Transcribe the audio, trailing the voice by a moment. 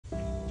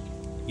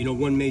You know,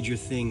 one major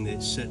thing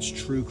that sets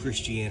true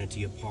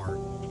Christianity apart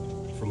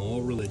from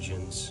all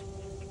religions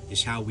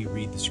is how we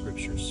read the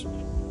Scriptures.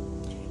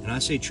 And I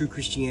say true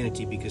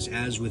Christianity because,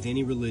 as with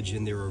any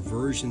religion, there are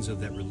versions of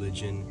that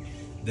religion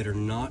that are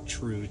not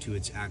true to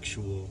its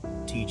actual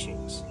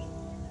teachings.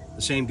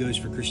 The same goes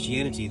for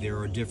Christianity. There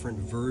are different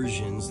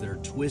versions that are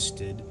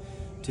twisted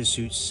to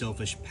suit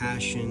selfish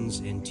passions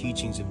and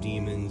teachings of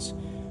demons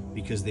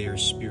because they are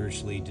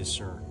spiritually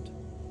discerned.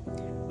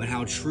 But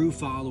how true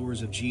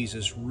followers of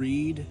Jesus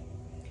read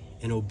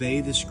and obey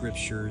the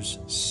Scriptures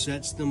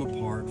sets them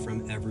apart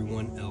from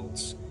everyone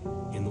else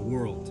in the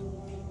world.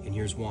 And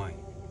here's why.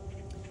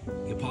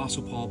 The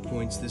Apostle Paul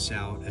points this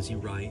out as he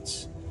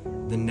writes,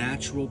 "The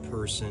natural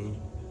person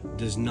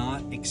does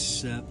not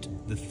accept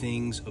the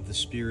things of the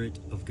Spirit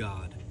of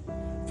God,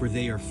 for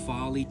they are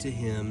folly to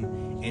him,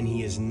 and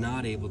he is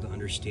not able to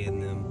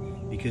understand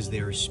them because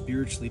they are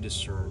spiritually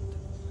discerned.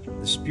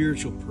 The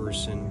spiritual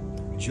person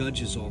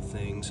judges all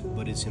things,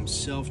 but is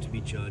himself to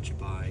be judged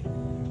by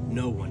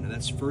no one." Now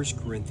that's 1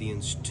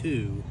 Corinthians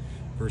 2,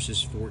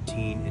 verses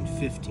 14 and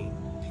 15.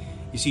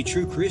 You see,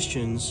 true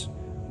Christians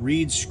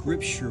read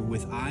Scripture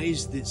with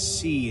eyes that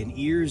see and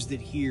ears that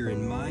hear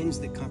and minds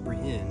that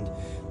comprehend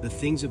the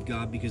things of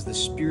God because the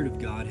Spirit of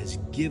God has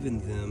given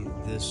them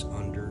this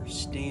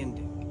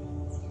understanding.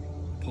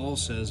 Paul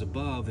says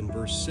above in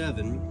verse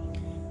 7,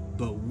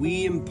 "But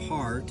we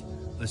impart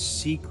a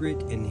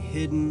secret and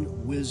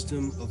hidden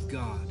wisdom of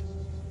God,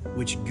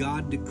 which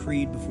God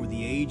decreed before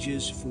the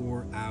ages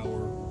for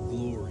our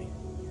glory."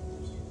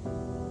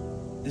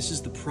 This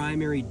is the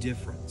primary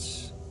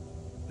difference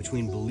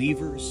between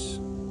believers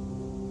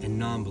and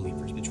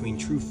non-believers, between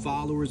true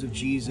followers of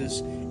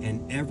Jesus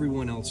and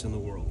everyone else in the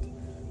world.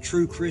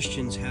 True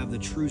Christians have the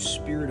true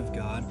Spirit of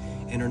God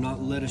and are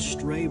not led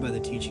astray by the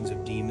teachings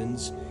of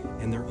demons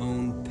and their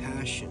own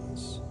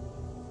passions.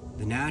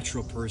 The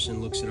natural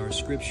person looks at our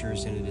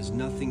Scriptures and it is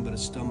nothing but a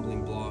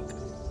stumbling block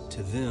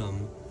to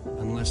them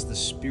unless the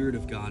Spirit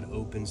of God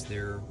opens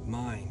their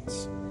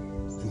minds.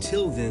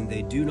 Until then,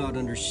 they do not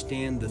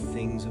understand the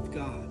things of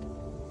God,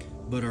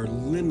 but are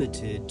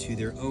limited to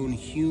their own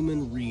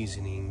human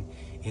reasoning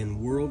and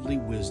worldly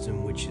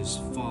wisdom, which is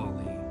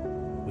folly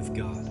with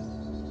God.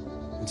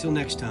 Until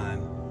next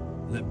time,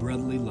 let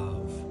brotherly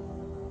love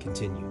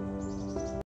continue.